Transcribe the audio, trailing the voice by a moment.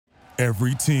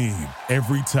Every team,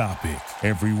 every topic,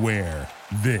 everywhere.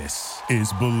 This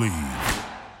is Believe.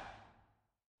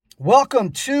 Welcome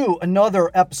to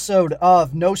another episode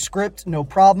of No Script, No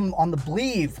Problem on the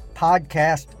Believe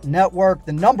Podcast Network,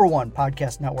 the number one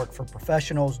podcast network for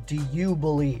professionals. Do you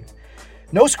believe?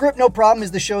 No Script, No Problem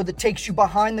is the show that takes you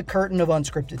behind the curtain of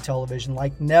unscripted television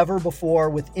like never before,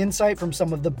 with insight from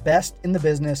some of the best in the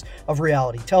business of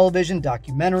reality television,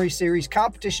 documentary series,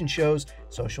 competition shows,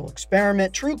 social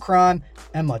experiment, true crime,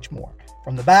 and much more.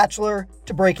 From The Bachelor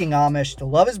to Breaking Amish to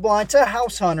Love is Blind to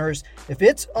House Hunters, if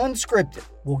it's unscripted,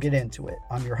 we'll get into it.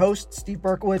 I'm your host, Steve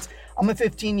Berkowitz. I'm a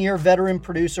 15-year veteran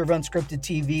producer of unscripted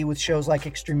TV with shows like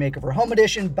Extreme Makeover Home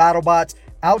Edition, BattleBots,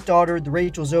 Outdaughtered, The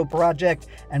Rachel Zoe Project,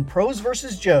 and Pros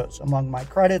vs. Joes among my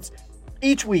credits.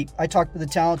 Each week, I talk to the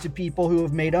talented people who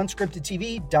have made unscripted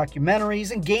TV, documentaries,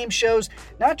 and game shows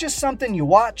not just something you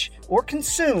watch or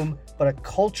consume, but a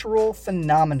cultural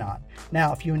phenomenon.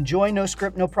 Now, if you enjoy No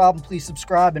Script, No Problem, please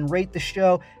subscribe and rate the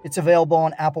show. It's available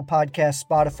on Apple Podcasts,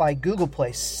 Spotify, Google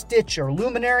Play, Stitcher,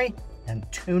 Luminary, and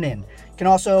TuneIn. You can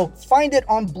also find it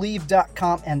on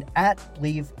Believe.com and at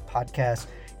Believe Podcast.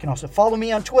 You can also follow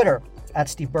me on Twitter at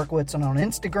Steve Berkowitz and on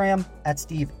Instagram at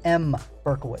Steve M.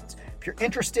 Berkowitz. If you're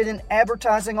interested in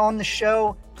advertising on the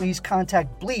show, please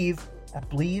contact Believe at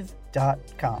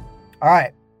Believe.com. All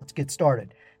right, let's get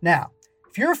started. Now,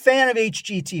 if you're a fan of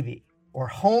HGTV or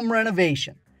home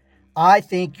renovation, I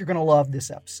think you're going to love this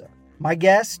episode. My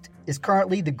guest is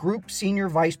currently the Group Senior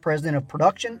Vice President of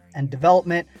Production and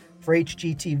Development for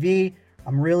HGTV.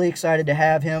 I'm really excited to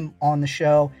have him on the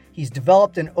show. He's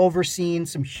developed and overseen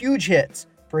some huge hits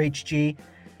for HG,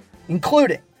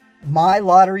 including My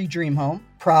Lottery Dream Home,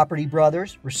 Property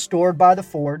Brothers, Restored by the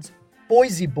Fords,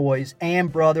 Boise Boys, and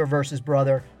Brother vs.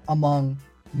 Brother, among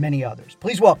many others.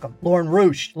 Please welcome Loren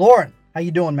Ruch. Loren, how you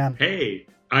doing, man? Hey,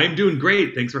 I'm doing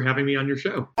great. Thanks for having me on your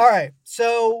show. All right.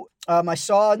 So I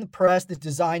saw in the press that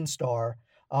Design Star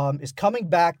is coming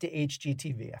back to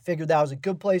HGTV. I figured that was a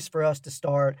good place for us to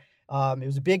start. It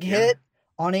was a big hit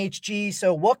on HG.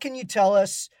 So what can you tell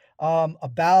us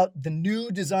about the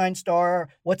new Design Star?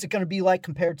 What's it going to be like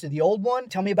compared to the old one?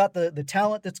 Tell me about the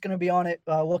talent that's going to be on it.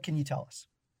 What can you tell us?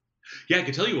 Yeah, I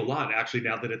can tell you a lot, actually,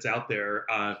 now that it's out there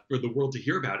for the world to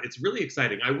hear about. It's really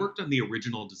exciting. I worked on the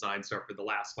original Design Star for the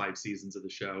last 5 seasons of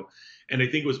the show, and I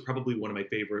think it was probably one of my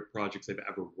favorite projects I've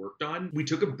ever worked on. We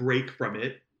took a break from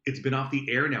it. It's been off the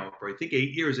air now for, I think,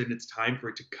 8 years, and it's time for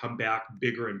it to come back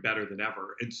bigger and better than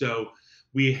ever. And so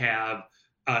we have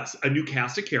a new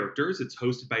cast of characters. It's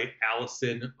hosted by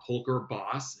Allison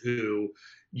Holker-Boss, who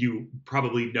you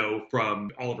probably know from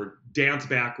all of her dance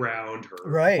background,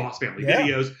 her Boss Family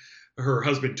videos, her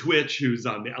husband Twitch, who's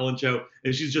on the Ellen Show,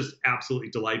 and she's just absolutely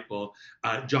delightful.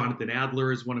 Jonathan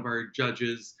Adler is one of our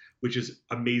judges, which is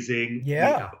amazing.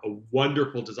 Yeah. We have a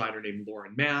wonderful designer named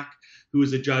Lauren Mack, who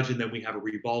is a judge, and then we have a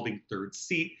revolving third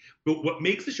seat. But what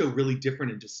makes the show really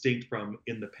different and distinct from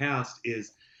in the past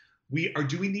is we are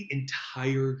doing the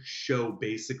entire show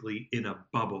basically in a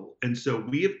bubble. And so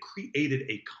we have created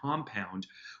a compound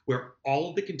where all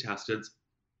of the contestants,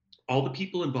 all the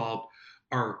people involved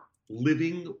are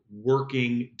living,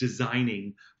 working,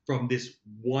 designing from this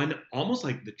one, almost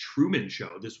like the Truman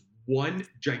Show, this one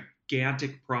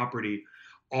gigantic property.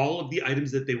 All of the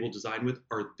items that they will design with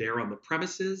are there on the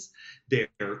premises. Their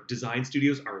design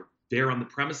studios are there on the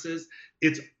premises.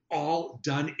 It's all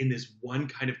done in this one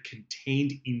kind of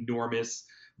contained, enormous,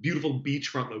 beautiful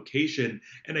beachfront location.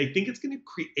 And I think it's going to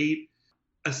create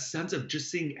a sense of just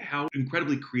seeing how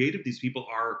incredibly creative these people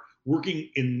are working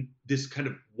in this kind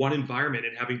of one environment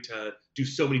and having to do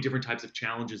so many different types of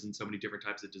challenges and so many different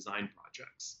types of design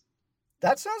projects.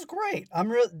 That sounds great.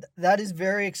 That is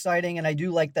very exciting. And I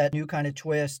do like that new kind of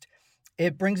twist.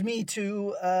 It brings me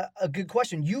to a good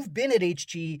question. You've been at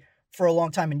HG for a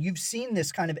long time, and you've seen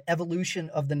this kind of evolution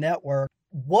of the network.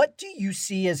 What do you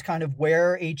see as kind of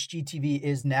where HGTV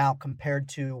is now compared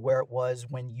to where it was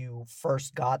when you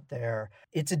first got there?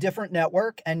 It's a different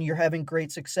network, and you're having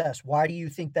great success. Why do you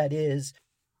think that is?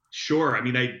 Sure. I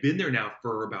mean, I've been there now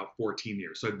for about 14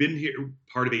 years. So I've been here,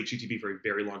 part of HGTV for a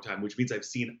very long time, which means I've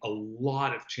seen a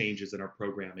lot of changes in our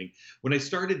programming. When I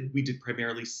started, we did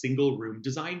primarily single room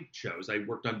design shows. I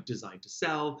worked on Design to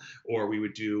Sell, or we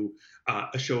would do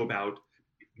a show about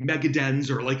megadens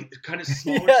or like kind of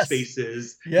smaller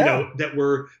spaces, you know, that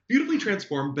were beautifully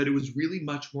transformed, but it was really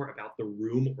much more about the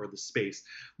room or the space.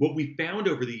 What we found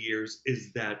over the years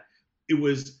is that it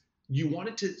was, you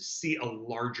wanted to see a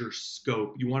larger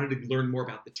scope. You wanted to learn more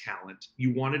about the talent.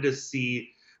 You wanted to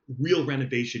see real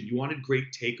renovation. You wanted great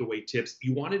takeaway tips.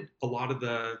 You wanted a lot of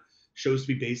the shows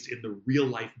to be based in the real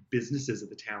life businesses of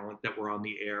the talent that were on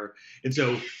the air. And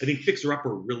so I think Fixer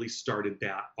Upper really started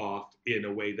that off in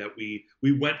a way that we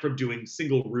went from doing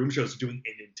single room shows to doing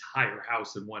an entire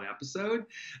house in one episode.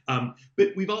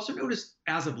 But we've also noticed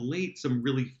as of late some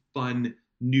really fun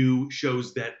new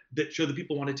shows that show that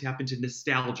people want to tap into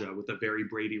nostalgia with a Very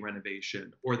Brady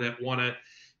renovation, or that want to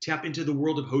tap into the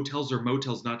world of hotels or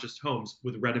motels, not just homes,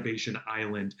 with Renovation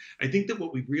Island. I think that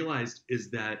what we've realized is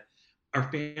that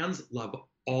our fans love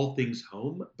all things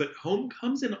home, but home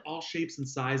comes in all shapes and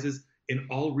sizes, in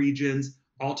all regions,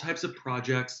 all types of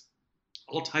projects,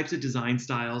 all types of design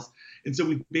styles. And so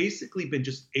we've basically been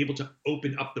just able to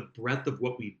open up the breadth of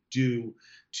what we do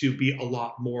to be a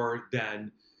lot more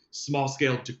than small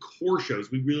scale decor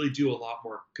shows. We really do a lot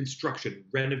more construction,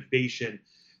 renovation,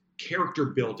 character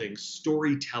building,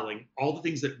 storytelling, all the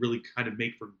things that really kind of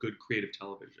make for good creative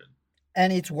television.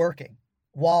 And it's working.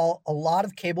 While a lot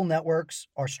of cable networks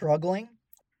are struggling,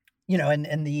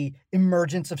 and the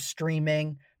emergence of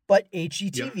streaming, but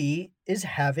HGTV is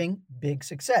having big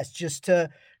success. Just to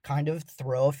kind of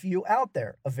throw a few out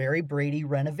there, a Very Brady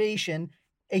renovation,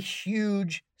 a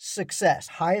huge success,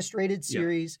 highest rated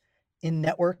series in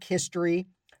network history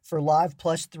for live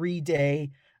plus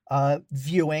 3-day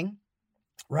viewing.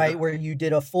 Right, where you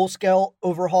did a full-scale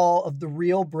overhaul of the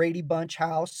real Brady Bunch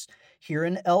house here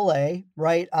in LA,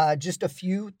 right? Just a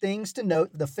few things to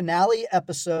note. The finale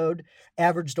episode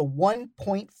averaged a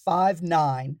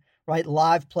 1.59, right,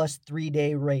 live plus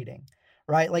 3-day rating,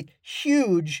 right? Like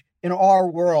huge in our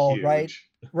world, right?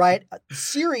 Right? The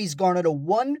series garnered a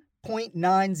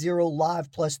 1.90 live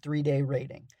plus 3-day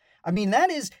rating. I mean, that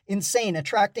is insane,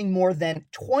 attracting more than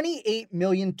 28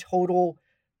 million total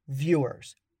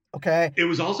viewers. Okay. It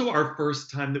was also our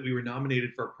first time that we were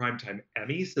nominated for a Primetime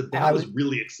Emmy, so that was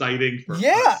really exciting for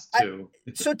us too.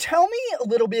 So tell me a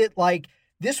little bit, like,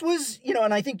 this was,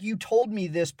 and I think you told me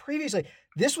this previously,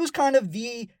 this was kind of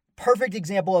the perfect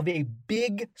example of a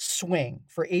big swing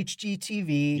for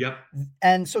HGTV. Yep.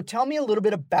 And so tell me a little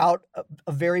bit about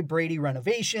a Very Brady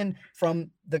renovation,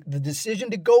 from the decision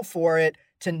to go for it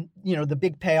to, the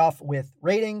big payoff with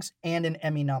ratings and an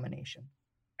Emmy nomination.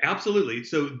 Absolutely.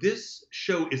 So this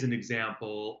show is an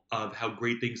example of how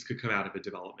great things could come out of a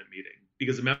development meeting,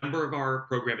 because a member of our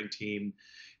programming team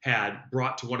had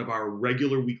brought to one of our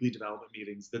regular weekly development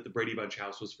meetings that the Brady Bunch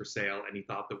house was for sale, and he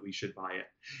thought that we should buy it.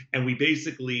 And we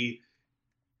basically,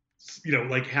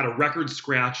 had a record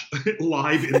scratch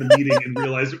live in the meeting and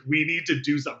realized we need to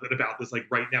do something about this, like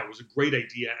right now. It was a great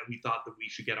idea, and we thought that we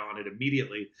should get on it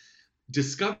immediately.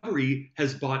 Discovery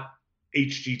has bought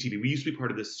HGTV. We used to be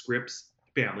part of the Scripps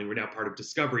family. We're now part of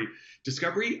Discovery.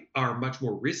 Discovery are much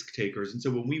more risk takers. And so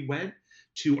when we went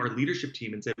to our leadership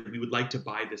team and said we would like to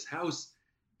buy this house,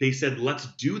 they said, let's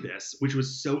do this, which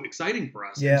was so exciting for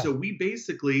us. Yeah. And so we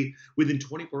basically, within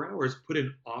 24 hours, put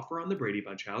an offer on the Brady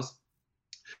Bunch house.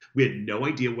 We had no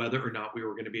idea whether or not we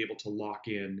were going to be able to lock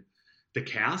in the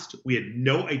cast. We had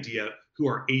no idea who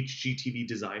our HGTV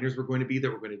designers were going to be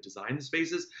that were going to design the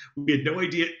spaces. We had no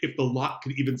idea if the lot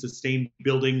could even sustain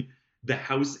building the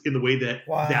house in the way that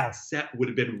that set would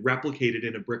have been replicated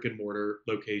in a brick and mortar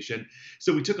location.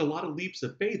 So we took a lot of leaps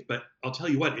of faith, but I'll tell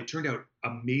you what, it turned out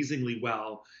amazingly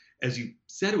well. As you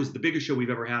said, it was the biggest show we've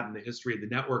ever had in the history of the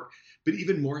network, but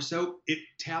even more so, it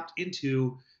tapped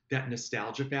into that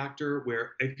nostalgia factor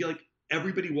where I feel like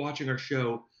everybody watching our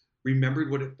show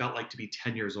remembered what it felt like to be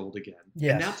 10 years old again.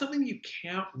 Yes. And that's something you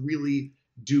can't really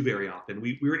do very often.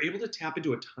 We were able to tap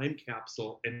into a time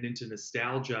capsule and into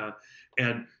nostalgia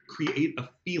and create a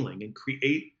feeling and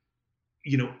create,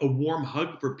 a warm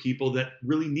hug for people that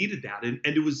really needed that. And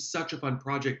it was such a fun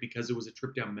project because it was a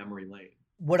trip down memory lane.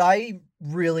 What I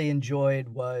really enjoyed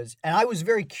was, and I was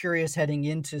very curious heading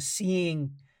into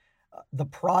seeing the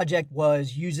project,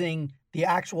 was using the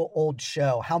actual old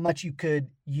show, how much you could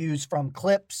use from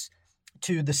clips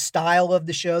to the style of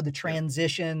the show, the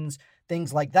transitions,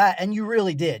 things like that. And you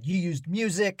really did. You used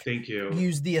music. Thank you. You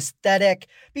used the aesthetic,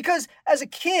 because as a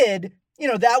kid,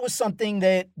 that was something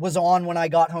that was on when I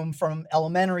got home from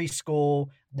elementary school.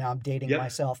 Now I'm dating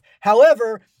myself.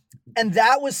 However, and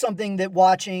that was something that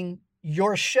watching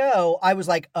your show, I was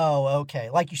like, oh,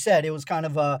 okay. Like you said, it was kind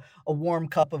of a warm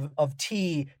cup of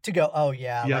tea to go, oh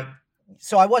yeah. Yeah. Like,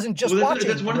 so I wasn't just watching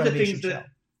that's one of the things show. that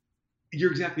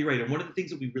you're exactly right. And one of the things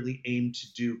that we really aimed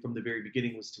to do from the very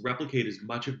beginning was to replicate as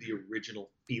much of the original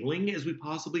feeling as we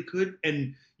possibly could.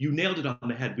 And you nailed it on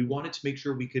the head. We wanted to make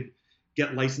sure we could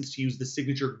get licensed to use the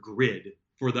signature grid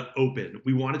for the open.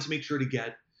 We wanted to make sure to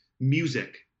get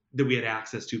music that we had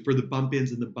access to for the bump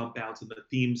ins and the bump outs and the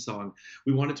theme song.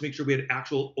 We wanted to make sure we had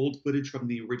actual old footage from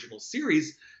the original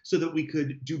series so that we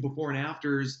could do before and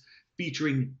afters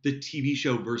featuring the TV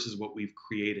show versus what we've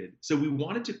created. So we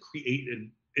wanted to create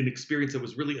an experience that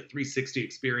was really a 360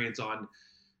 experience on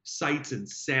sights and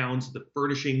sounds, the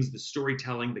furnishings, the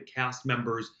storytelling, the cast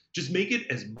members. Just make it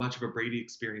as much of a Brady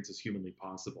experience as humanly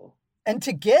possible. And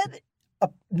to get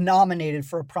nominated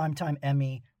for a Primetime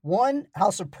Emmy, one, how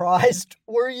surprised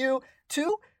were you?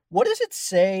 Two, what does it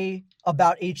say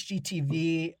about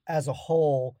HGTV as a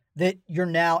whole that you're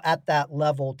now at that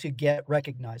level to get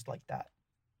recognized like that?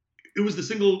 It was the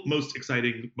single most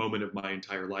exciting moment of my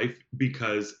entire life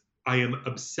because I am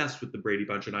obsessed with the Brady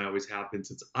Bunch, and I always have been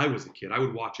since I was a kid. I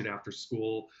would watch it after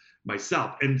school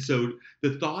myself. And so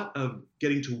the thought of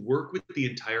getting to work with the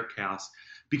entire cast,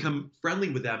 become friendly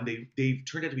with them, they've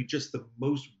turned out to be just the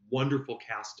most wonderful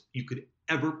cast you could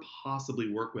ever possibly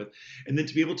work with. And then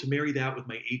to be able to marry that with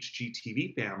my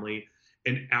HGTV family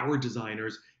and our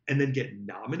designers, and then get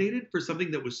nominated for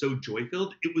something that was so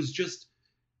joy-filled, it was just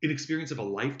an experience of a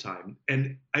lifetime.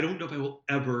 And I don't know if I will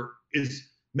ever, as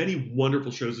many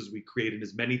wonderful shows as we create and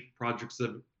as many projects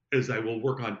as I will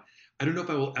work on, I don't know if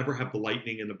I will ever have the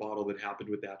lightning in the bottle that happened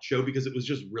with that show, because it was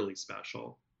just really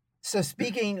special. So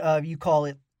speaking of, you call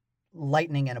it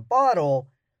lightning in a bottle,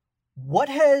 what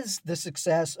has the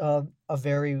success of A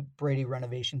Very Brady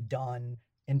Renovation done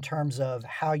in terms of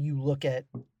how you look at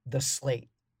the slate,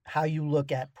 how you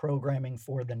look at programming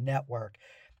for the network?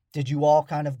 Did you all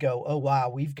kind of go, oh, wow,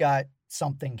 we've got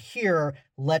something here,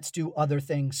 let's do other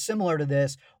things similar to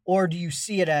this? Or do you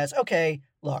see it as, okay,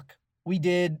 look, we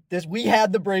did this, we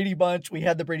had the Brady Bunch, we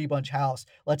had the Brady Bunch house,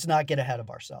 let's not get ahead of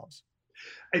ourselves?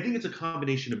 I think it's a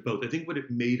combination of both. I think what it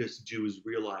made us do is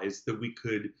realize that we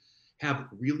could have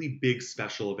really big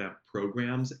special event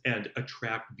programs and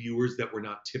attract viewers that were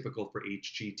not typical for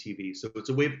HGTV. So it's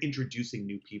a way of introducing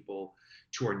new people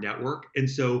to our network. And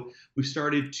so we've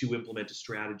started to implement a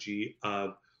strategy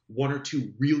of one or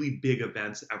two really big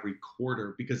events every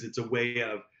quarter, because it's a way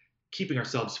of keeping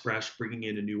ourselves fresh, bringing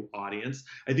in a new audience.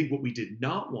 I think what we did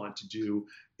not want to do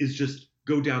is just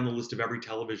go down the list of every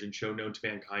television show known to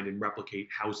mankind and replicate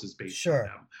houses based on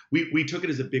them. We took it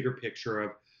as a bigger picture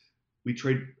of, we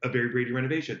tried A Very Brady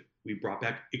Renovation. We brought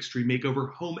back Extreme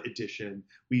Makeover Home Edition.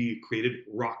 We created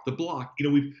Rock the Block. You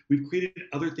know, we've created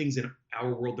other things in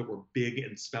our world that were big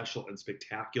and special and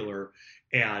spectacular,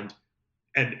 and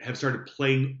have started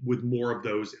playing with more of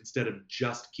those instead of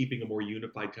just keeping a more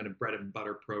unified kind of bread and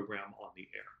butter program on the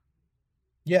air.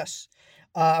 Yes.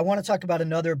 I want to talk about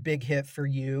another big hit for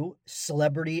you,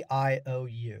 Celebrity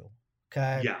IOU.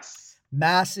 Okay. Yes.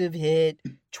 Massive hit,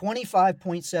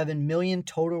 25.7 million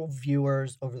total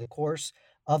viewers over the course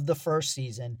of the first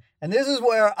season. And this is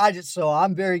where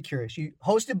I'm very curious. You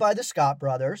hosted by the Scott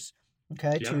brothers,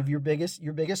 okay, two of your biggest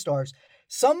stars.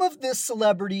 Some of the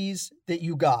celebrities that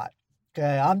you got,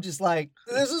 okay, I'm just like,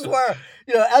 this is where,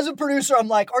 as a producer, I'm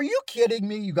like, are you kidding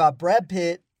me? You got Brad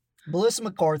Pitt, Melissa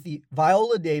McCarthy,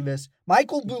 Viola Davis,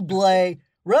 Michael Bublé,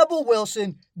 Rebel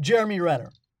Wilson, Jeremy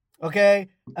Renner. Okay.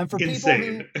 And for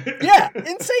insane. people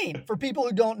insane. For people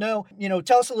who don't know,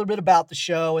 tell us a little bit about the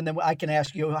show, and then I can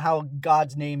ask you how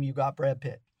God's name you got Brad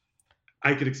Pitt.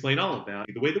 I could explain all of that.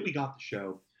 The way that we got the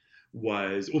show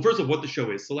was, well, first of all, what the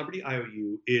show is. Celebrity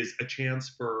IOU is a chance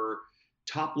for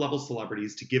top level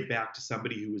celebrities to give back to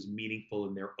somebody who is meaningful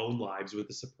in their own lives with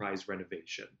a surprise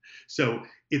renovation. So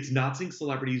it's not seeing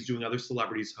celebrities doing other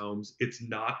celebrities' homes. It's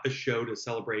not a show to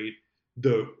celebrate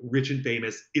the rich and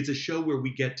famous. It's a show where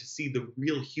we get to see the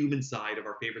real human side of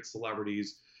our favorite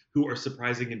celebrities who are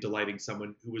surprising and delighting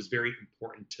someone who was very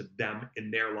important to them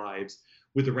in their lives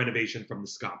with a renovation from the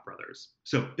Scott brothers.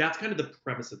 So that's kind of the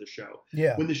premise of the show.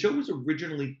 Yeah. When the show was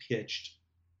originally pitched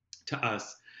to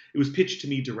us, it was pitched to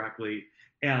me directly.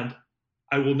 And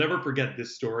I will never forget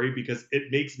this story because it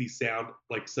makes me sound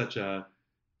like such a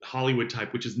Hollywood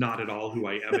type, which is not at all who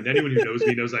I am. And anyone who knows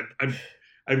me knows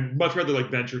I'd much rather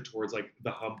venture towards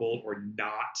the humble or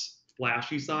not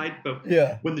flashy side. But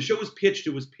when the show was pitched,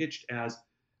 it was pitched as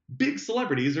big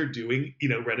celebrities are doing,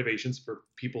 renovations for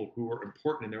people who are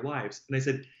important in their lives. And I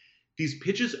said, these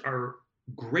pitches are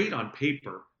great on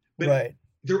paper, but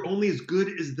they're only as good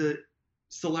as the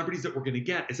celebrities that we're going to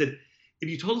get. I said, if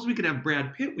you told us we could have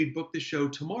Brad Pitt, we'd book the show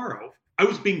tomorrow. I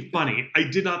was being funny. I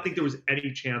did not think there was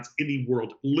any chance in the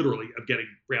world, literally, of getting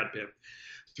Brad Pitt.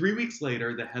 3 weeks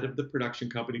later, the head of the production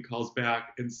company calls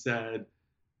back and said,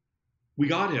 we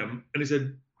got him. And I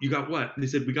said, you got what? And they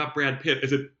said, we got Brad Pitt. I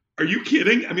said, are you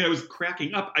kidding? I mean, I was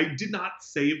cracking up. I did not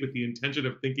say it with the intention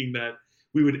of thinking that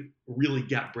we would really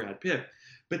get Brad Pitt.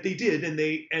 But they did, and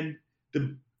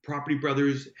the Property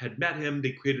Brothers had met him.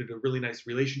 They created a really nice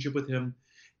relationship with him.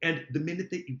 And the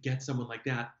minute that you get someone like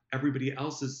that, everybody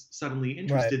else is suddenly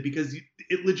interested because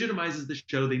it legitimizes the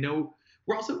show. They know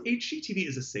we're also, HGTV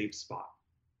is a safe spot.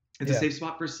 It's a Yeah. safe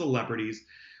spot for celebrities.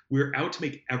 We're out to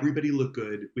make everybody look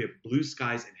good. We have blue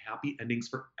skies and happy endings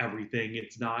for everything.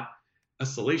 It's not a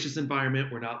salacious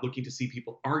environment. We're not looking to see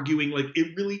people arguing. Like,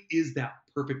 it really is that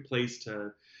perfect place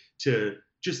to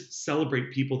just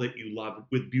celebrate people that you love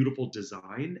with beautiful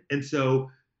design. And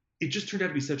so it just turned out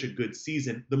to be such a good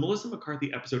season. The Melissa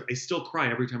McCarthy episode, I still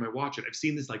cry every time I watch it. I've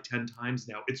seen this like 10 times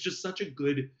now. It's just such a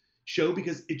good show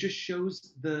because it just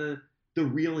shows the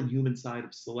real and human side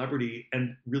of celebrity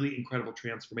and really incredible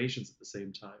transformations at the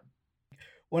same time.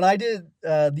 When I did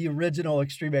the original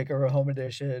Extreme Makeover Home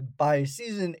Edition, by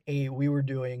season 8, we were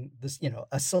doing this,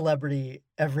 a celebrity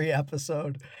every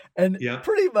episode. And Yeah.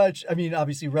 pretty much, I mean,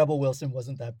 obviously Rebel Wilson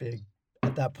wasn't that big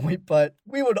at that point, but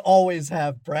we would always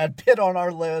have Brad Pitt on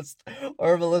our list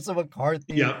or Melissa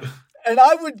McCarthy. Yep. And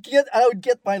I would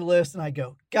get my list and I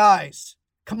go, guys,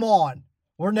 come on.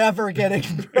 We're never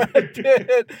getting Brad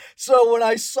Pitt. So when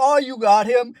I saw you got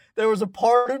him, there was a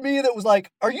part of me that was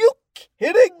like, are you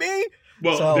kidding me?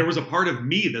 Well, there was a part of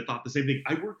me that thought the same thing.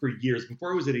 I worked for years.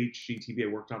 Before I was at HGTV, I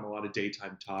worked on a lot of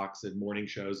daytime talks and morning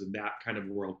shows and that kind of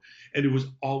world. And it was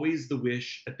always the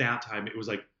wish at that time. It was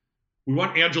like, we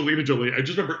want Angelina Jolie. I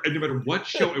just remember, no matter what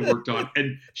show I worked on,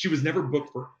 and she was never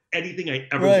booked for anything I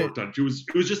ever worked on. It was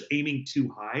just aiming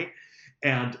too high.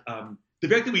 And the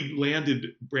fact that we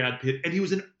landed Brad Pitt, and he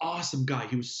was an awesome guy.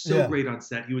 He was so great on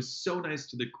set. He was so nice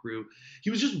to the crew. He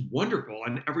was just wonderful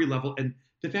on every level. And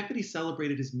the fact that he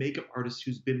celebrated his makeup artist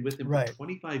who's been with him for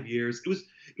 25 years, it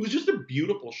was just a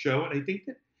beautiful show. And I think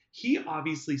that he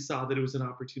obviously saw that it was an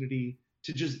opportunity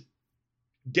to just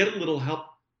get a little help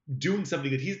doing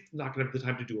something that he's not going to have the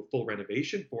time to do a full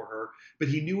renovation for her, but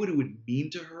he knew what it would mean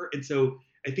to her. And so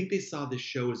I think they saw this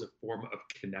show as a form of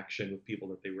connection with people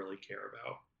that they really care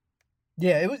about.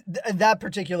 Yeah, it was that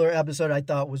particular episode I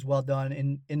thought was well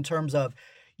done in terms of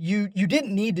you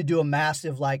didn't need to do a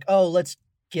massive like, oh, let's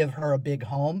give her a big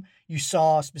home. You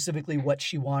saw specifically what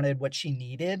she wanted, what she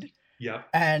needed. Yeah.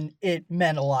 And it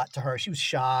meant a lot to her. She was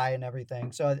shy and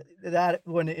everything. So that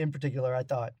one in particular I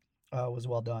thought was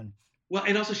well done. Well,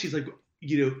 and also she's like,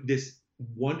 this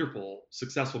wonderful,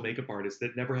 successful makeup artist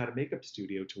that never had a makeup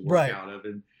studio to work out of.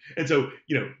 And so,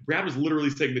 Brad was literally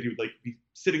saying that he would like be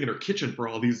sitting in her kitchen for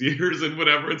all these years and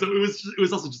whatever. And so it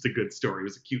was also just a good story. It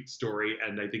was a cute story.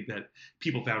 And I think that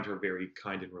people found her very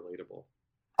kind and relatable.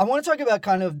 I want to talk about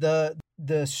kind of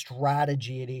the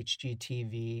strategy at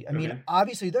HGTV. I mean,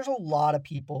 obviously there's a lot of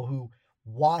people who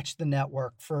watch the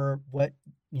network for what,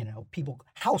 people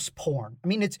house porn. I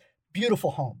mean, it's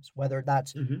beautiful homes, whether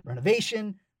that's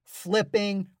renovation,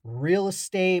 flipping, real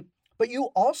estate, but you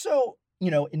also,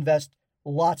 invest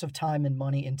lots of time and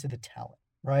money into the talent,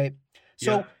 right?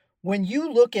 So when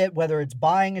you look at whether it's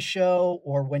buying a show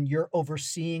or when you're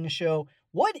overseeing a show,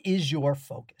 what is your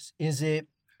focus? Is it,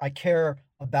 I care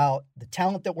about the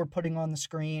talent that we're putting on the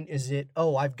screen? Is it,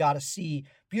 oh, I've got to see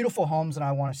beautiful homes and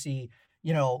I want to see,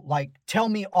 tell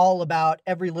me all about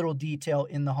every little detail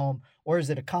in the home? Or is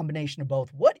it a combination of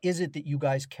both? What is it that you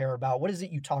guys care about? What is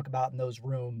it you talk about in those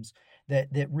rooms that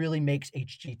really makes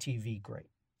HGTV great?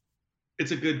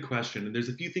 It's a good question. And there's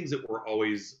a few things that we're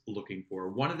always looking for.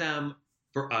 One of them,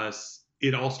 for us,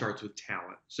 it all starts with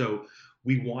talent. So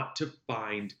we want to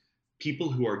find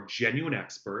people who are genuine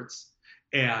experts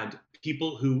and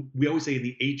people who, we always say in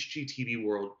the HGTV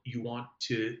world, you want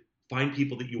to find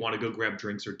people that you want to go grab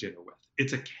drinks or dinner with.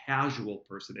 It's a casual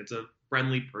person. It's a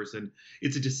friendly person.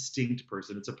 It's a distinct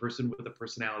person. It's a person with a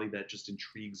personality that just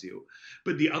intrigues you.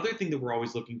 But the other thing that we're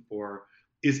always looking for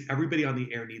is everybody on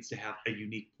the air needs to have a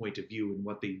unique point of view in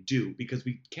what they do, because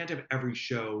we can't have every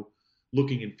show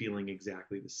looking and feeling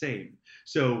exactly the same.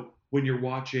 So when you're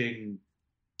watching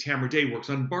Tamara Day works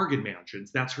on bargain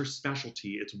mansions, that's her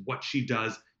specialty. It's what she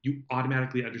does. You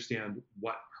automatically understand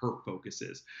what her focus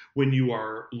is. When you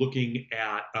are looking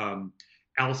at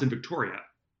Allison Victoria,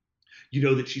 you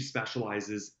know that she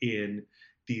specializes in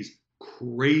these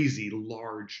crazy,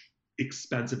 large,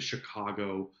 expensive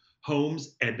Chicago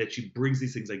homes, and that she brings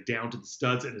these things like down to the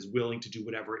studs and is willing to do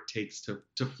whatever it takes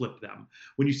to flip them.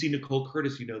 When you see Nicole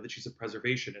Curtis, you know that she's a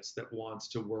preservationist that wants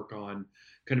to work on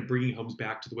kind of bringing homes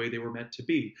back to the way they were meant to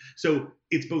be. So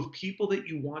it's both people that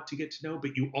you want to get to know,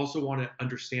 but you also want to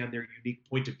understand their unique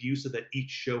point of view so that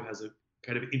each show has a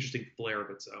kind of interesting flair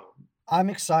of its own. I'm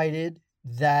excited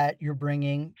that you're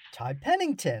bringing Ty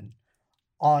Pennington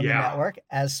on the network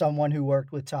as someone who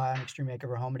worked with Ty on Extreme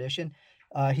Makeover Home Edition.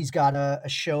 He's got a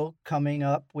show coming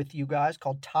up with you guys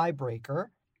called Tiebreaker.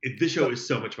 This show is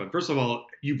so much fun. First of all,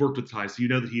 you've worked with Ty, so you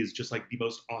know that he is just like the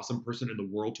most awesome person in the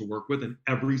world to work with. And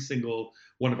every single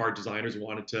one of our designers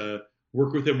wanted to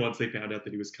work with him once they found out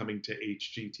that he was coming to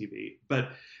HGTV. But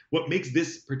what makes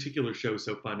this particular show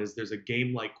so fun is there's a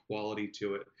game-like quality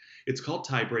to it. It's called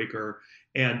Tiebreaker,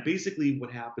 and basically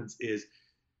what happens is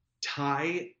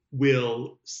Ty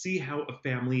will see how a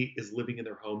family is living in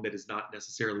their home that is not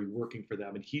necessarily working for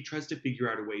them, and he tries to figure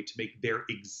out a way to make their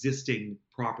existing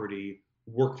property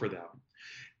work for them.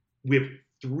 We have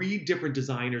 3 different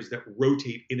designers that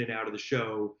rotate in and out of the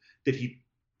show that he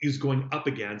is going up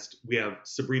against. We have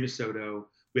Sabrina Soto,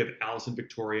 we have Allison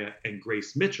Victoria, and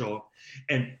Grace Mitchell,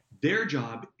 and their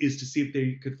job is to see if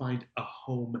they could find a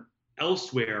home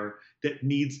elsewhere that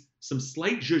needs some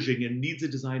slight zhuzhing and needs a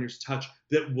designer's touch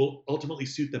that will ultimately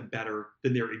suit them better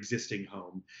than their existing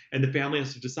home. And the family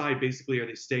has to decide, basically, are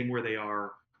they staying where they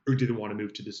are, or do they want to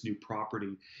move to this new property?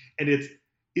 And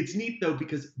it's neat, though,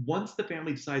 because once the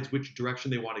family decides which direction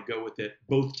they want to go with it,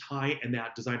 both Ty and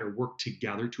that designer work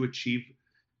together to achieve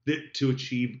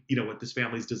what this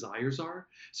family's desires are.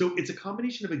 So it's a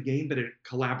combination of a game but a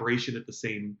collaboration at the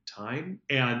same time.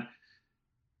 And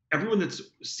everyone that's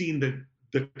seen the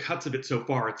cuts of it so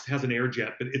far, it hasn't aired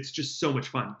yet, but it's just so much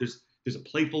fun. There's a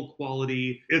playful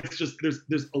quality. It's just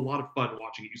there's a lot of fun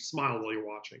watching it. You smile while you're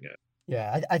watching it.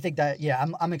 Yeah, I think that,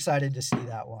 I'm excited to see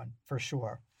that one for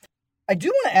sure. I do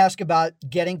want to ask about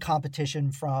getting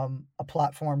competition from a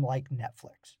platform like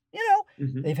Netflix.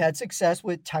 They've had success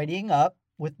with Tidying Up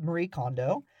with Marie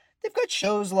Kondo. They've got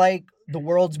shows like The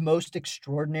World's Most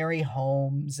Extraordinary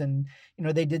Homes, and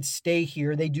they did Stay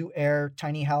Here. They do air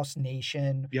Tiny House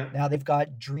Nation. Yeah. Now they've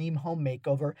got Dream Home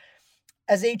Makeover.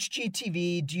 As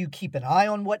HGTV, do you keep an eye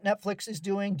on what Netflix is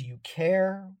doing? Do you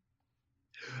care?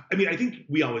 I mean, I think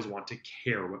we always want to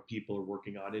care what people are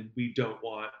working on, and we don't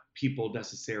want people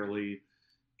necessarily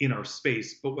in our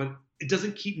space. But it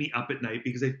doesn't keep me up at night,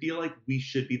 because I feel like we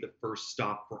should be the first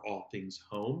stop for all things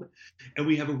home. And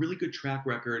we have a really good track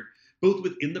record, both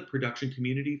within the production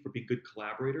community for being good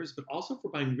collaborators, but also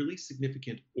for buying really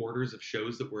significant orders of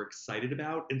shows that we're excited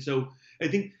about. And so I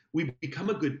think we've become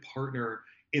a good partner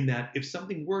in that if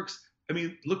something works, I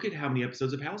mean, look at how many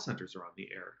episodes of House Hunters are on the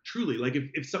air. Truly, like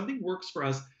if something works for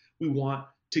us, we want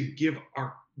to give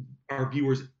our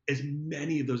viewers as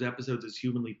many of those episodes as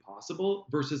humanly possible,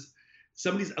 versus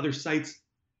some of these other sites,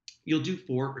 you'll do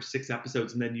 4 or 6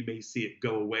 episodes and then you may see it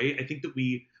go away. I think that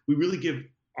we really give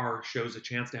our shows a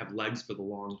chance to have legs for the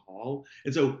long haul.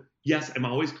 And so, yes, I'm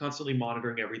always constantly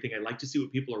monitoring everything. I like to see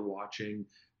what people are watching.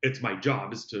 It's my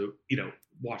job is to,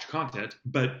 watch content.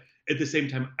 But at the same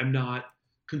time, I'm not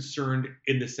concerned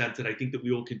in the sense that I think that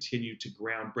we will continue to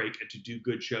groundbreak and to do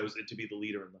good shows and to be the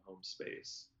leader in the home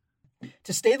space.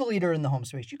 To stay the leader in the home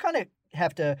space, you kind of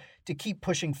have to keep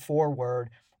pushing forward.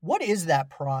 What is that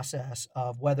process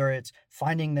of whether it's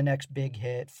finding the next big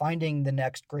hit, finding the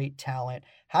next great talent?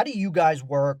 How do you guys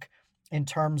work in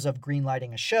terms of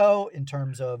greenlighting a show, in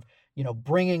terms of,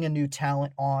 bringing a new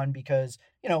talent on? Because,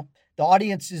 the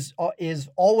audience is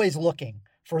always looking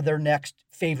for their next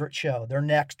favorite show, their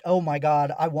next, oh my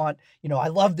God, I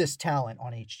love this talent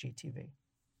on HGTV.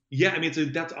 Yeah, I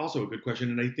mean, that's also a good question.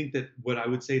 And I think that what I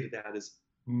would say to that is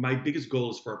my biggest goal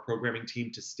is for our programming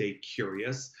team to stay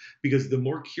curious, because the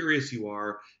more curious you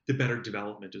are, the better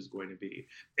development is going to be.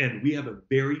 And we have a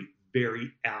very,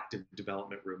 very active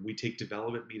development room. We take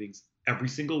development meetings every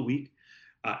single week.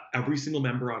 Every single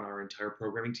member on our entire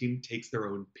programming team takes their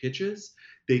own pitches.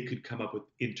 They could come up with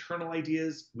internal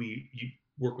ideas. You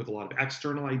work with a lot of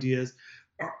external ideas.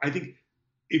 I think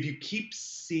if you keep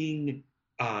seeing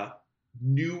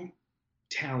new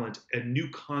talent and new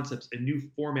concepts and new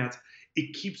formats,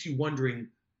 it keeps you wondering,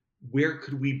 where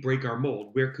could we break our mold?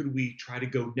 Where could we try to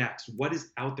go next? What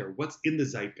is out there? What's in the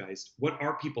zeitgeist? What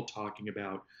are people talking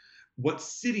about? What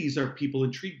cities are people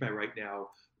intrigued by right now?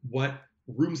 What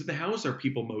rooms in the house are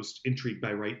people most intrigued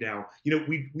by right now?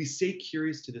 We stay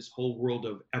curious to this whole world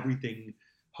of everything: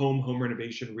 home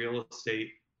renovation, real estate,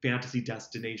 fantasy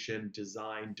destination,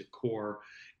 design, decor.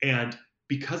 And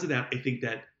because of that, I think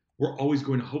that we're always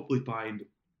going to hopefully find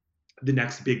the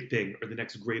next big thing or the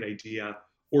next great idea,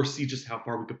 or see just how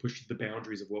far we could push the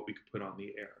boundaries of what we could put on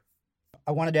the air.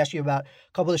 I wanted to ask you about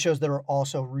a couple of the shows that are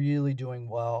also really doing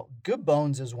well. Good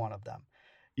Bones is one of them.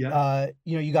 Yeah.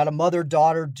 You got a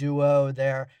mother-daughter duo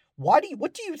there. What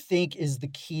do you think is the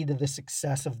key to the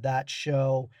success of that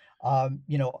show?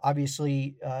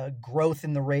 Obviously growth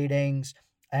in the ratings,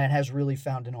 and has really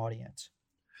found an audience.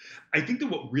 I think that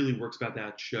what really works about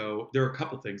that show, there are a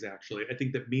couple things actually. I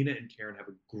think that Mina and Karen have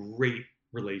a great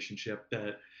relationship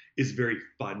that is very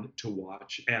fun to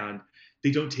watch, and they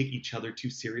don't take each other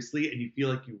too seriously, and you feel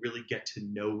like you really get to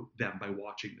know them by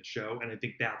watching the show. And I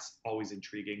think that's always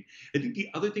intriguing. I think the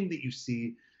other thing that you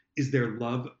see is their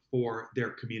love for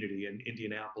their community in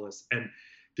Indianapolis. And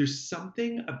there's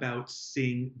something about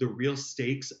seeing the real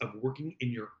stakes of working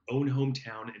in your own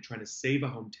hometown and trying to save a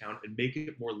hometown and make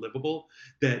it more livable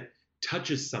that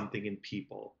touches something in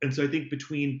people. And so I think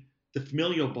between the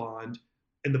familial bond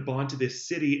and the bond to this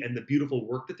city and the beautiful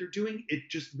work that they're doing, it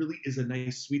just really is a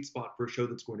nice sweet spot for a show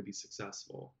that's going to be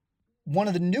successful. One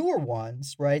of the newer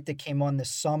ones, right, that came on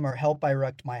this summer, Help I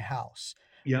Wrecked My House,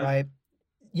 Yeah. right?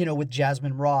 With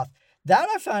Jasmine Roth. That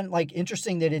I found like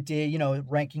interesting that it did,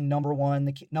 ranking number one,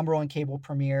 the number one cable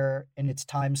premiere in its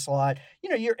time slot.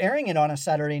 You're airing it on a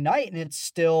Saturday night and it's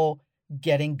still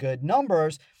getting good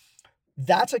numbers.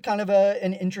 That's a kind of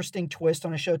an interesting twist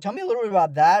on a show. Tell me a little bit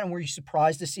about that, and were you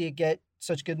surprised to see it get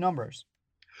such good numbers?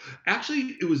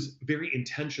 Actually, it was very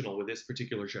intentional with this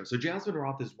particular show. So Jasmine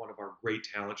Roth is one of our great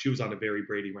talents. She was on a Very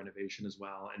Brady renovation as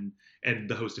well, and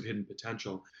the host of Hidden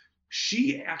Potential.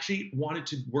 She actually wanted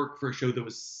to work for a show that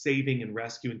was saving and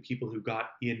rescuing people who got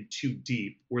in too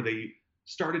deep, where they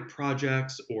started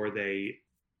projects or they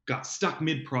got stuck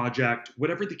mid-project,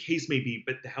 whatever the case may be,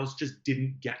 but the house just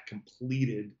didn't get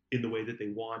completed in the way that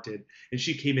they wanted. And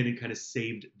she came in and kind of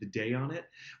saved the day on it.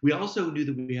 We also knew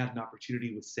that we had an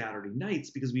opportunity with Saturday nights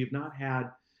because we have not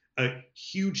had a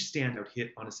huge standout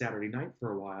hit on a Saturday night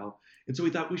for a while. And so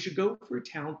we thought we should go for a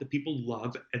talent that people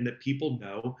love and that people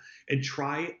know and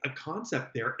try a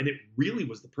concept there. And it really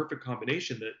was the perfect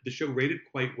combination. The show rated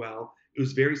quite well. It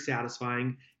was very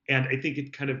satisfying. And I think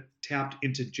it kind of tapped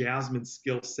into Jasmine's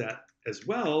skill set as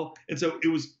well. And so it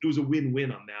was a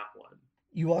win-win on that one.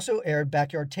 You also aired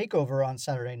Backyard Takeover on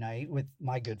Saturday night with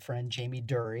my good friend Jamie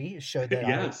Dury, a show that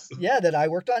Yes. that I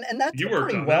worked on, and that You did worked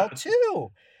pretty on well that.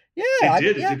 too. Yeah,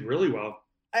 It did really well.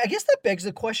 I guess that begs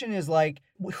the question is like,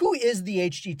 who is the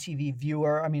HGTV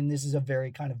viewer? I mean, this is a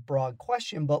very kind of broad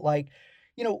question, but like,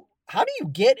 how do you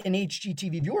get an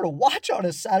HGTV viewer to watch on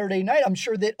a Saturday night? I'm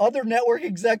sure that other network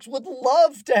execs would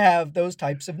love to have those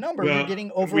types of numbers. Well, You're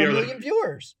getting over we a are million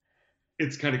viewers.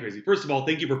 It's kind of crazy. First of all,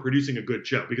 thank you for producing a good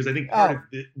show, because I think part of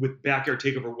it with Backyard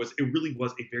Takeover was it really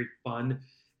was a very fun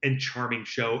and charming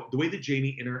show. The way that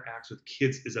Jamie interacts with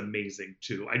kids is amazing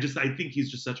too. I think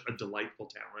he's just such a delightful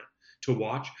talent to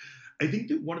watch. I think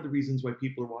that one of the reasons why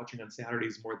people are watching on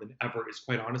Saturdays more than ever is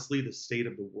quite honestly the state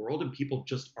of the world, and people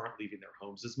just aren't leaving their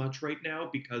homes as much right now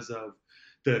because of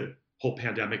the whole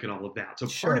pandemic and all of that. So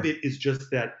part of it is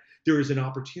just that there is an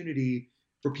opportunity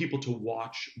for people to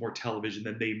watch more television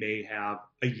than they may have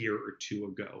a year or two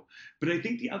ago. But I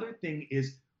think the other thing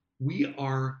is we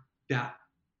are that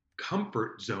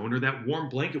comfort zone or that warm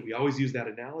blanket. We always use that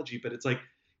analogy, but it's like,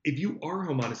 if you are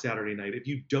home on a Saturday night, if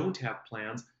you don't have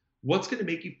plans, what's going to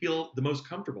make you feel the most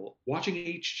comfortable? Watching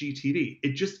HGTV.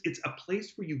 It's a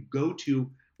place where you go to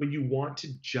when you want to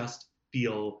just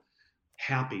feel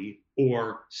happy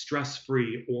or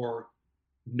stress-free or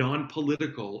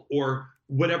non-political or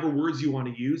whatever words you want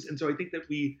to use. And so I think that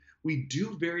we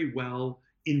do very well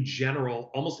in general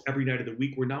almost every night of the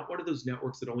week. We're not one of those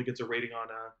networks that only gets a rating on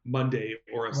a Monday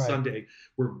or a Sunday.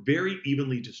 We're very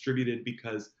evenly distributed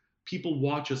because people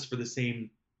watch us for the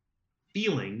same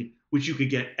feeling, which you could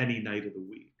get any night of the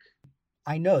week.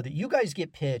 I know that you guys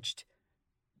get pitched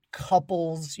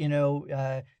couples,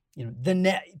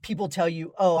 people tell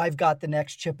you, oh, I've got the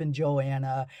next Chip and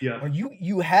Joanna. Yeah. Or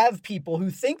you have people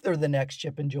who think they're the next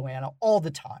Chip and Joanna all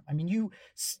the time. I mean, you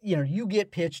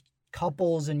get pitched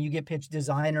couples and you get pitched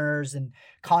designers and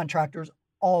contractors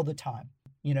all the time.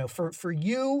 For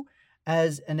you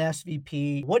as an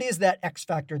SVP, what is that X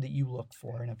factor that you look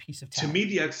for in a piece of talent? To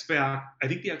me, I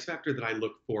think the X factor that I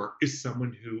look for is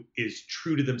someone who is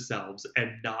true to themselves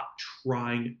and not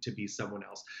trying to be someone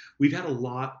else. We've had a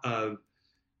lot of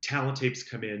talent tapes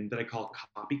come in that I call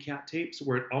copycat tapes,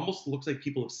 where it almost looks like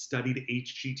people have studied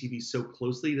HGTV so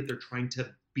closely that they're trying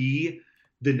to be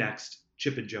the next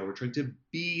Chip and Jo, or trying to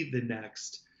be the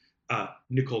next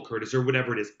Nicole Curtis, or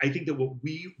whatever it is. I think that what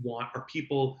we want are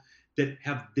people that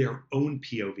have their own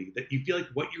POV, that you feel like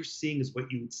what you're seeing is what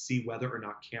you would see whether or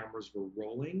not cameras were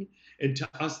rolling. And to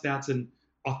us, that's an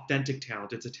authentic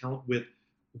talent. It's a talent with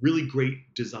really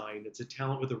great design. It's a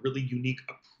talent with a really unique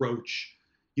approach.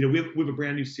 We have a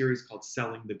brand new series called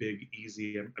Selling the Big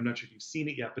Easy. I'm not sure if you've seen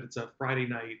it yet, but it's a Friday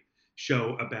night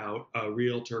show about a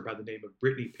realtor by the name of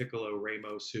Brittany Piccolo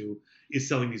Ramos, who is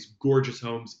selling these gorgeous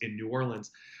homes in New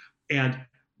Orleans. And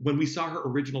when we saw her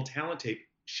original talent tape,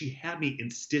 she had me in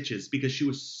stitches because she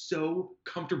was so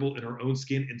comfortable in her own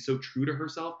skin and so true to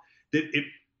herself that it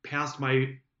passed my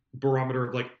barometer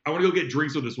of like, I want to go get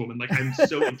drinks with this woman. Like, I'm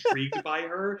so intrigued by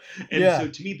her. And so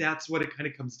to me, that's what it kind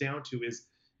of comes down to is,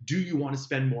 do you want to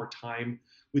spend more time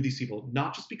with these people?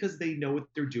 Not just because they know what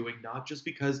they're doing, not just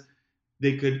because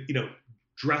they could,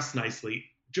 dress nicely.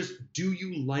 Just, do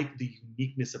you like the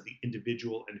uniqueness of the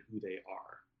individual and who they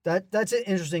are? That's an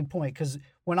interesting point, because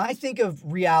when I think of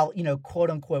quote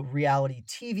unquote reality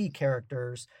TV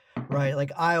characters, right?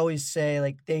 Like I always say,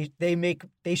 like they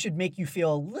should make you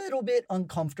feel a little bit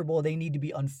uncomfortable. They need to be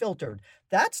unfiltered.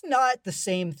 That's not the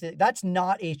same thing. That's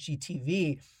not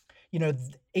HGTV.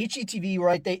 HGTV,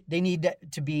 right? They need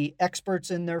to be experts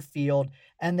in their field,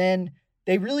 and then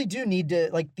they really do need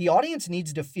to, like, the audience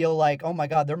needs to feel like, oh my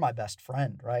God, they're my best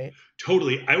friend, right?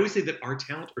 Totally. I always say that our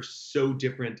talent are so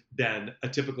different than a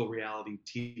typical reality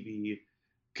TV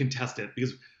contestant,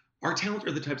 because our talent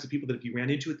are the types of people that if you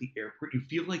ran into at the airport, you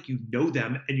feel like you know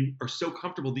them and you are so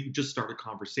comfortable that you just start a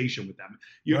conversation with them.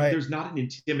 Right. There's not an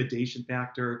intimidation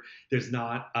factor. There's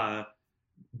not a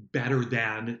better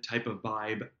than type of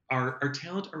vibe. Our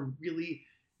talent are really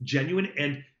genuine.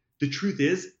 And the truth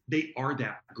is, they are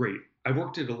that great. I've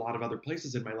worked at a lot of other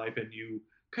places in my life, and you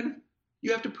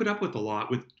have to put up with a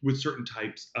lot with certain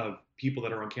types of people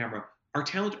that are on camera. Our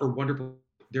talent are wonderful.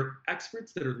 They're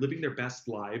experts that are living their best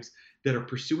lives, that are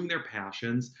pursuing their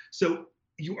passions. So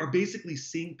you are basically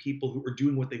seeing people who are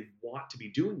doing what they want to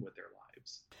be doing with their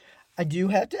lives. I do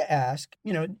have to ask,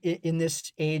 in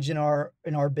this age in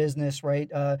our business, right?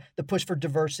 The push for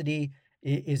diversity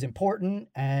is important,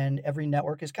 and every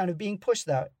network is kind of being pushed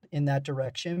in that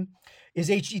direction. Is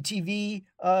HGTV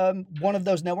one of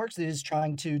those networks that is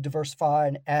trying to diversify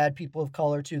and add people of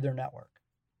color to their network?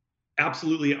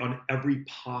 Absolutely, on every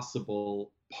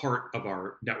possible part of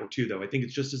our network too, though. I think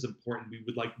it's just as important. We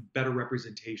would like better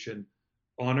representation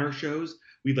on our shows.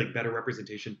 We'd like better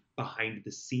representation behind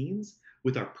the scenes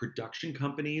with our production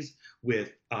companies,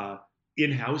 with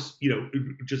in-house,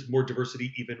 just more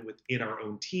diversity even within our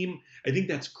own team. I think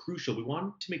that's crucial. We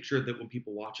want to make sure that when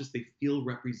people watch us, they feel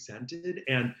represented.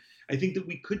 And I think that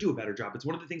we could do a better job. It's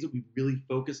one of the things that we've really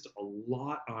focused a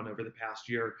lot on over the past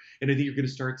year. And I think you're going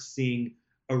to start seeing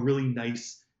a really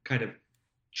nice kind of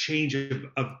change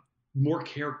of more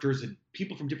characters and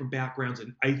people from different backgrounds.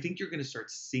 And I think you're going to start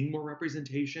seeing more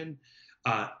representation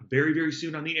very, very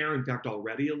soon on the air. In fact,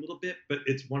 already a little bit, but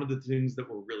it's one of the things that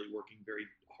we're really working very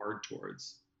hard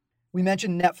towards. We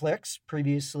mentioned Netflix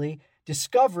previously.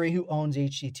 Discovery, who owns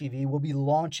HGTV, will be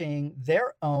launching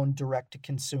their own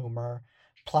direct-to-consumer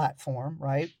platform,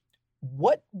 right?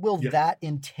 What will that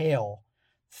entail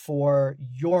for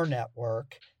your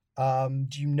network? Do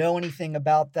you know anything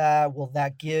about that? Will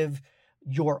that give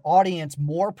your audience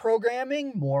more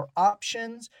programming, more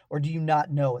options, or do you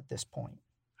not know at this point?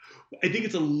 I think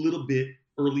it's a little bit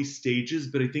early stages,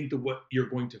 but I think that what you're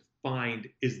going to find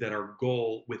is that our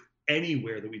goal with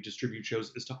anywhere that we distribute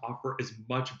shows is to offer as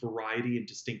much variety and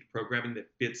distinct programming that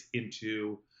fits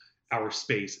into our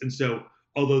space. And so,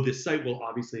 although this site will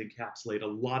obviously encapsulate a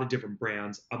lot of different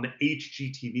brands, on the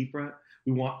HGTV front,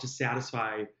 we want to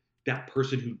satisfy that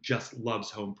person who just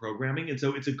loves home programming. And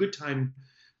so it's a good time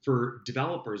for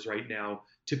developers right now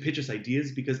to pitch us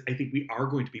ideas, because I think we are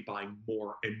going to be buying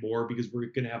more and more, because we're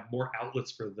going to have more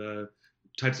outlets for the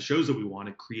types of shows that we want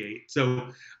to create. So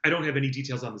I don't have any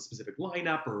details on the specific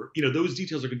lineup, or those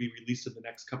details are going to be released in the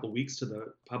next couple of weeks to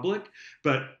the public.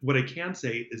 But what I can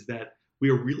say is that we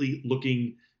are really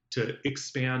looking to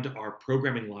expand our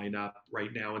programming lineup right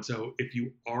now. And so if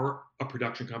you are a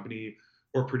production company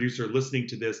or producer listening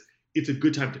to this, it's a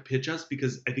good time to pitch us,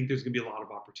 because I think there's going to be a lot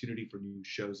of opportunity for new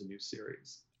shows and new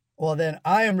series. Well, then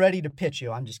I am ready to pitch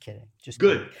you. I'm just kidding. Just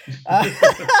good.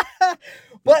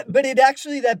 But it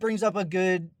actually, that brings up a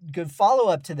good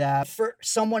follow-up to that. For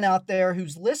someone out there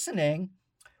who's listening,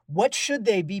 what should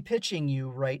they be pitching you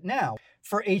right now?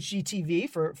 For HGTV,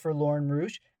 for Lauren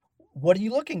Ruch, what are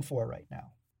you looking for right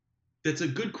now? That's a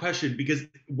good question, because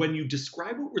when you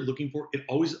describe what we're looking for, it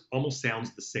always almost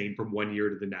sounds the same from one year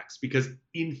to the next, because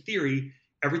in theory,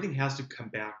 everything has to come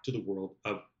back to the world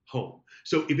of home.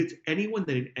 So if it's anyone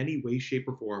that in any way, shape,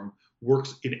 or form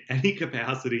works in any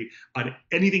capacity on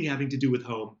anything having to do with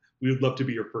home, we would love to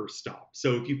be your first stop.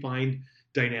 So if you find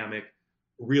dynamic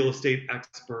real estate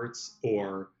experts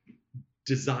or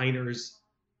designers,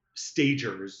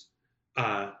 stagers,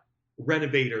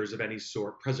 renovators of any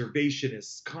sort,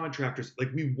 preservationists, contractors, like,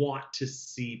 we want to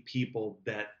see people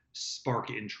that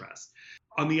spark interest.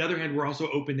 On the other hand, we're also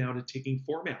open now to taking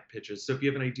format pitches. So if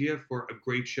you have an idea for a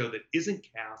great show that isn't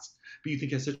cast, but you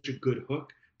think has such a good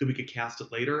hook that we could cast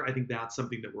it later, I think that's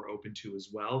something that we're open to as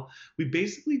well. We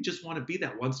basically just want to be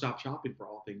that one-stop shopping for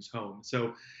all things home.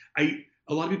 So a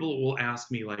lot of people will ask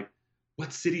me, like,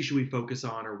 what city should we focus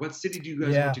on? Or what city do you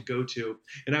guys want to go to?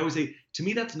 And I always say, to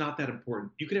me, that's not that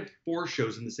important. You can have 4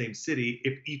 shows in the same city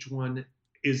if each one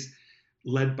is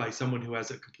led by someone who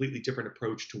has a completely different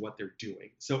approach to what they're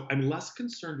doing. So I'm less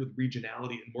concerned with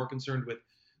regionality and more concerned with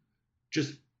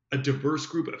just a diverse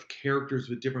group of characters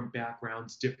with different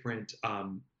backgrounds, different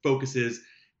focuses,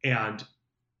 and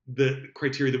the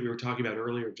criteria that we were talking about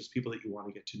earlier of just people that you want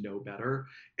to get to know better.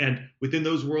 And within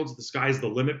those worlds, the sky's the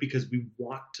limit because we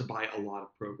want to buy a lot of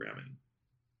programming.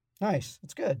 Nice.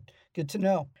 That's good. Good to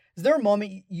know. Is there a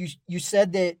moment you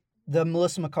said that the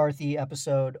Melissa McCarthy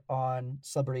episode on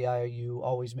Celebrity IOU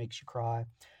always makes you cry?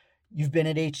 You've been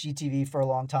at HGTV for a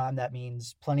long time. That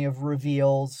means plenty of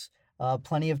reveals,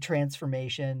 plenty of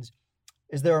transformations.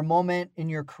 Is there a moment in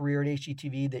your career at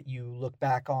HGTV that you look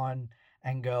back on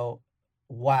and go,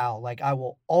 wow, like I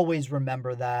will always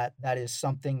remember that. That is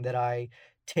something that I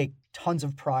take tons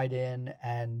of pride in.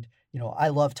 And, I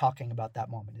love talking about that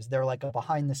moment. Is there like a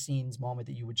behind the scenes moment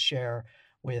that you would share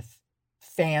with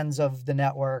fans of the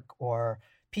network or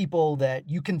people that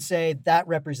you can say that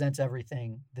represents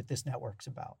everything that this network's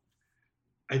about?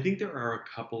 I think there are a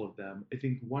couple of them. I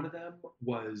think one of them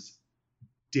was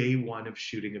day one of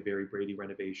shooting a Very Brady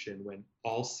renovation when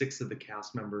all 6 of the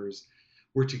cast members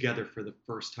were together for the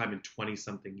first time in 20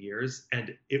 something years.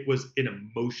 And it was an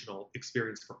emotional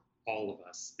experience for all of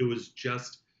us. It was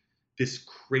just this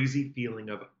crazy feeling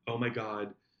of, oh my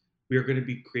God, we are going to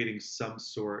be creating some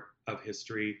sort of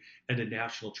history and a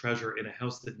national treasure in a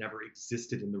house that never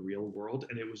existed in the real world.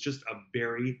 And it was just a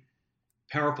very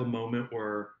powerful moment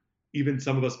where even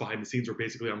some of us behind the scenes were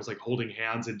basically almost like holding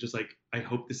hands and just like, I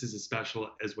hope this is as special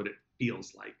as what it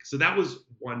feels like. So that was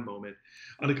one moment.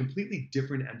 On a completely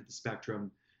different end of the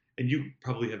spectrum, and you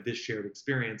probably have this shared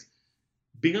experience,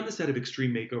 being on the set of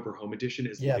Extreme Makeover Home Edition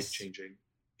is life-changing.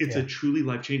 It's a truly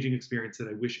life-changing experience that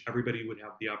I wish everybody would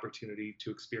have the opportunity to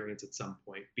experience at some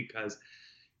point, because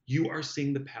you are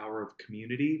seeing the power of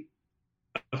community,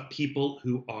 of people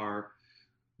who are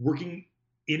working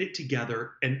in it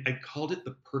together. And I called it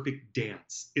the perfect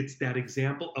dance. It's that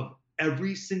example of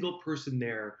every single person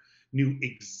there knew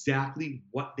exactly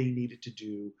what they needed to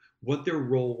do, what their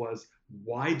role was,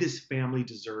 why this family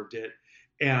deserved it.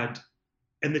 And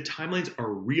the timelines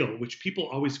are real, which people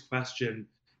always question.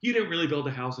 You didn't really build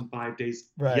a house in 5 days.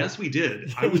 Right. Yes, we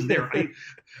did. I was there.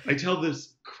 I tell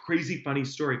this crazy funny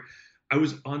story. I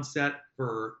was on set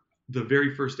for the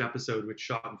very first episode, which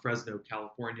shot in Fresno,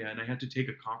 California, and I had to take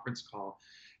a conference call.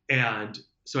 And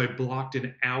so I blocked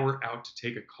an hour out to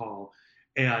take a call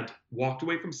and walked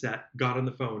away from set, got on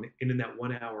the phone, and in that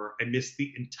 1 hour, I missed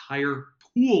the entire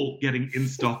pool getting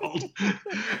installed.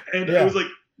 And I was like,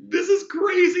 this is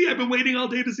crazy. I've been waiting all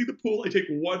day to see the pool. I take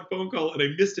one phone call and I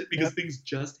missed it because things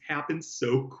just happen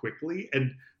so quickly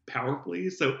and powerfully.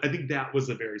 So I think that was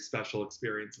a very special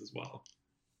experience as well.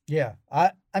 Yeah.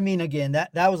 I mean, again,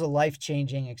 that was a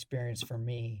life-changing experience for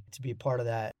me to be a part of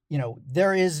that.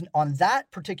 There is, on that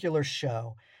particular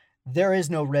show, there is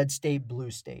no red state,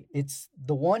 blue state. It's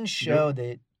the one show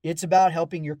that it's about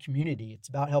helping your community. It's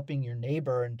about helping your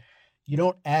neighbor. And you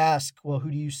don't ask, well, who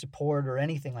do you support or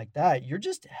anything like that? You're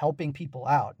just helping people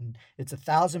out. And it's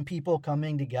 1,000 people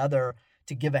coming together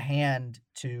to give a hand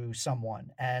to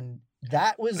someone. And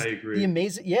that was the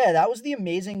amazing, that was the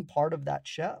amazing part of that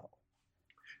show.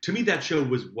 To me, that show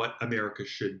was what America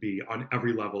should be on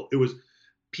every level. It was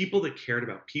people that cared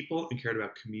about people and cared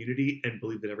about community and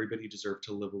believed that everybody deserved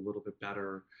to live a little bit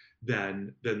better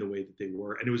than the way that they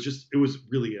were. And it was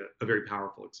really a very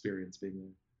powerful experience being there.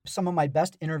 Some of my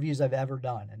best interviews I've ever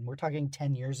done, and we're talking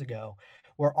 10 years ago,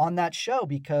 were on that show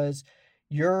because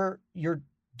you're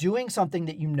doing something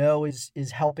that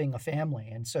is helping a family.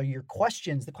 And so the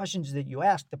questions that you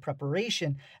ask, the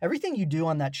preparation, everything you do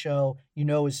on that show,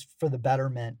 is for the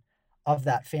betterment of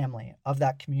that family, of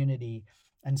that community.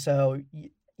 And so,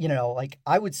 like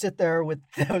I would sit there with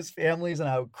those families and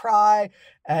I would cry,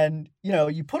 and,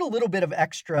 you put a little bit of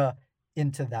extra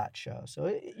into that show.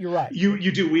 So you're right.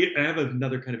 You do. I have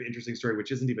another kind of interesting story,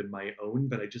 which isn't even my own,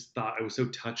 but I just thought I was so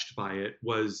touched by it,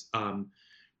 was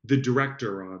the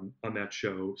director on that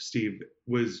show, Steve,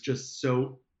 was just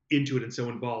so into it and so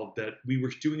involved that we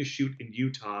were doing a shoot in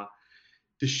Utah.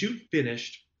 The shoot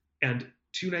finished, and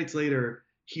 2 nights later,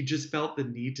 he just felt the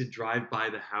need to drive by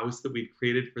the house that we'd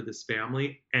created for this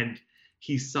family, and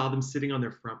he saw them sitting on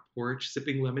their front porch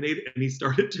sipping lemonade, and he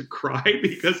started to cry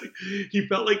because he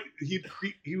felt like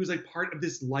he was like part of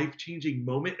this life-changing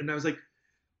moment. And I was like,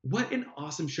 what an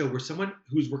awesome show where someone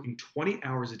who's working 20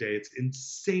 hours a day, it's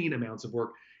insane amounts of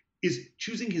work, is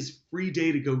choosing his free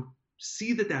day to go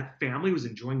see that family was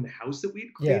enjoying the house that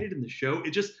we'd created in the show.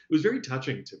 It was very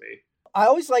touching to me. I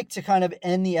always like to kind of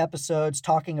end the episodes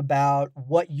talking about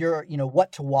what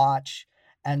to watch.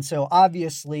 And so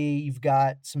obviously you've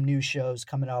got some new shows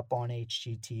coming up on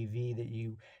HGTV that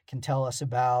you can tell us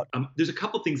about. There's a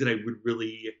couple things that I would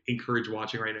really encourage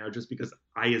watching right now, just because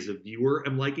I, as a viewer,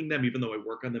 am liking them, even though I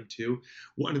work on them too.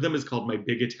 One of them is called My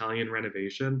Big Italian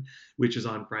Renovation, which is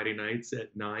on Friday nights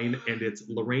at 9, and it's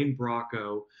Lorraine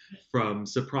Bracco from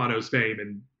Sopranos fame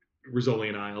and Rizzoli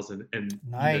and Isles, and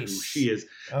nice. You know who she is.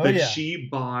 Oh, but yeah. She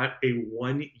bought a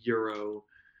 €1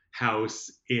 house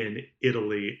in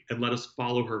Italy and let us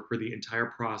follow her for the entire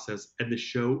process. And the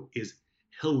show is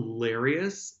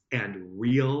hilarious and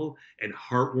real and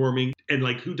heartwarming. And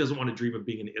like, who doesn't want to dream of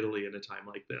being in Italy in a time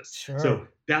like this? Sure. So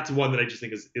that's one that I just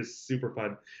think is super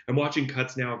fun. I'm watching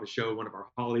cuts now of a show, one of our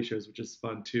holiday shows, which is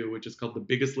fun too, which is called The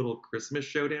Biggest Little Christmas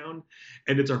Showdown.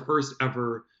 And it's our first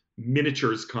ever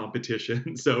miniatures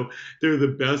competition. So they're the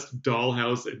best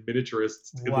dollhouse and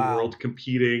miniaturists in the world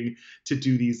competing to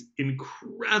do these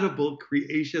incredible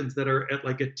creations that are at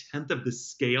like 1/10 of the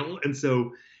scale. And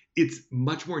so it's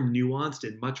much more nuanced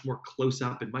and much more close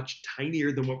up and much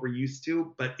tinier than what we're used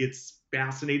to. But it's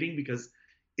fascinating because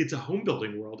it's a home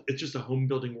building world. It's just a home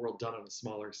building world done on a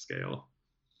smaller scale.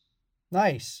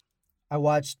 Nice. I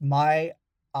watched My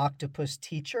Octopus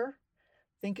Teacher,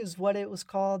 I think is what it was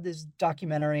called, this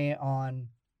documentary on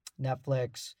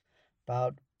Netflix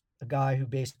about a guy who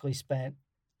basically spent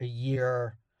a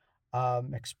year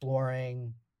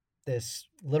exploring this,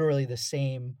 literally the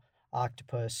same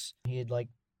octopus. He had like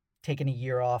taken a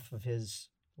year off of his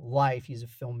life. He's a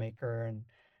filmmaker and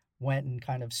went and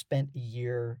kind of spent a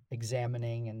year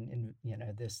examining and you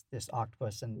know, this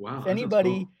octopus. And wow,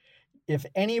 if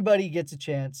anybody gets a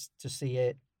chance to see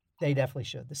it, they definitely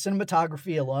should. The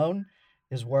cinematography alone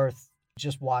is worth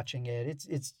just watching it.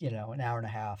 It's you know, an hour and a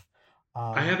half.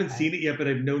 I haven't seen it yet, but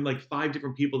I've known like 5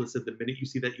 different people that said the minute you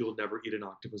see that, you'll never eat an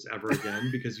octopus ever again,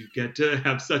 because you get to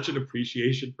have such an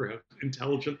appreciation for how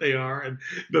intelligent they are and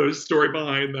the story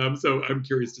behind them. So I'm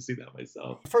curious to see that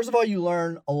myself. First of all, you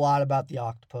learn a lot about the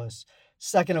octopus.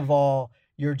 Second of all,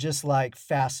 you're just like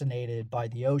fascinated by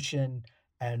the ocean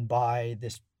and by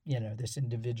this, you know, this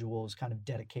individual's kind of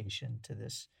dedication to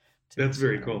this. That's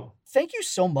very cool. Thank you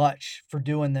so much for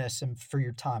doing this and for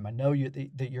your time. I know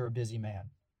that you're a busy man.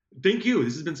 Thank you.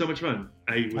 This has been so much fun.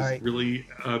 I was really,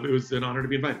 it was an honor to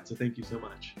be invited. So thank you so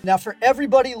much. Now, for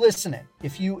everybody listening,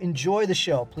 if you enjoy the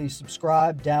show, please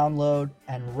subscribe, download,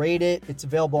 and rate it. It's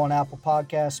available on Apple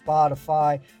Podcasts,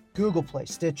 Spotify, Google Play,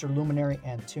 Stitcher, Luminary,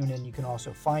 and TuneIn. You can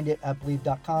also find it at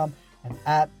Believe.com and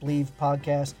at Believe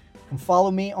Podcast. You can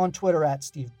follow me on Twitter at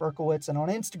Steve Berkowitz and on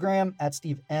Instagram at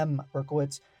Steve M.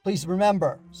 Berkowitz. Please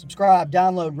remember, subscribe,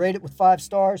 download, rate it with 5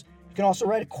 stars. You can also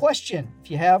write a question if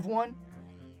you have one.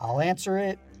 I'll answer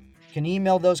it. You can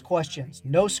email those questions.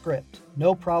 No script,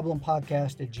 no problem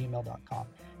podcast@gmail.com.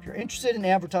 If you're interested in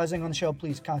advertising on the show,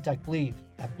 please contact Believe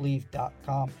at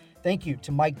Believe.com. Thank you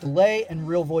to Mike DeLay and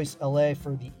Real Voice LA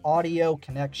for the audio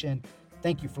connection.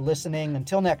 Thank you for listening.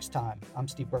 Until next time, I'm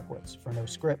Steve Berkowitz for No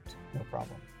Script, No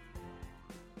Problem.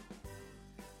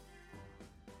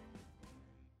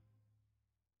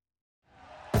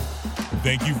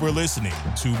 Thank you for listening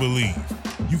to Believe.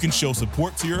 You can show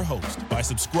support to your host by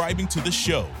subscribing to the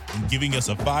show and giving us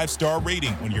a 5-star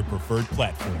rating on your preferred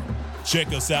platform. Check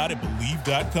us out at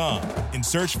Believe.com and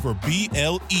search for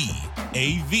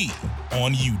BLEAV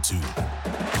on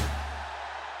YouTube.